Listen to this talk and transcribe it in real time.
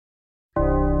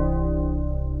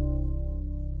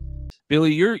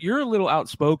Billy, you're a little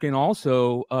outspoken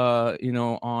also, you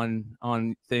know,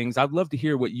 on things. I'd love to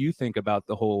hear what you think about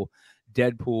the whole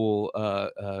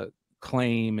Deadpool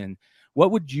claim, and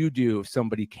what would you do if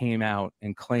somebody came out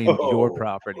and claimed your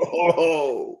property?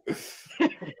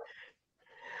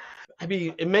 I'd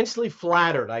be immensely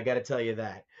flattered, I got to tell you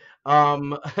that.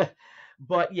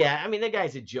 But yeah, I mean, the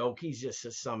guy's a joke. He's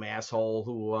just some asshole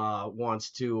who wants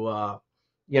to,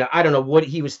 you know, I don't know what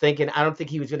he was thinking. I don't think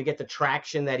he was going to get the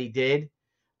traction that he did.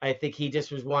 I think he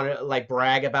just was wanting to like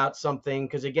brag about something.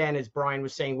 Because again, as Bryan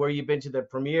was saying, where you been to the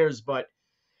premieres, but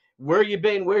where you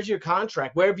been? Where's your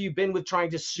contract? Where have you been with trying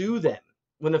to sue them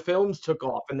when the films took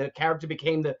off and the character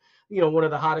became the, you know, one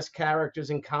of the hottest characters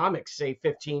in comics, say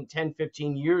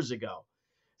 15 years ago.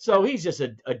 So he's just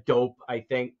a dope, I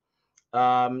think.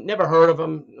 Never heard of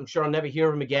him. I'm sure I'll never hear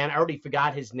him again. I already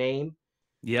forgot his name.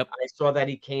 Yep. I saw that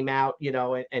he came out, you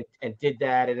know, and did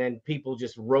that, and then people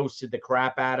just roasted the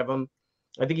crap out of him.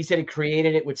 I think he said he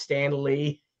created it with Stan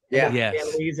Lee. Yeah. Yes.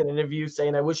 Stan Lee's in an interview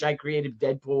saying, "I wish I created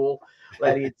Deadpool."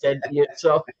 That he had said. Yeah,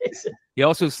 so he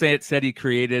also said he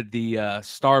created the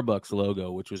Starbucks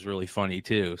logo, which was really funny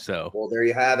too. So well, there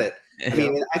you have it. I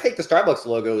mean, I think the Starbucks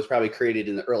logo was probably created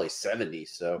in the early 70s.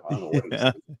 So I don't know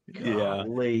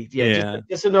what yeah.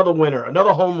 Just another winner,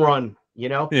 another home run. You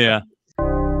know. Yeah.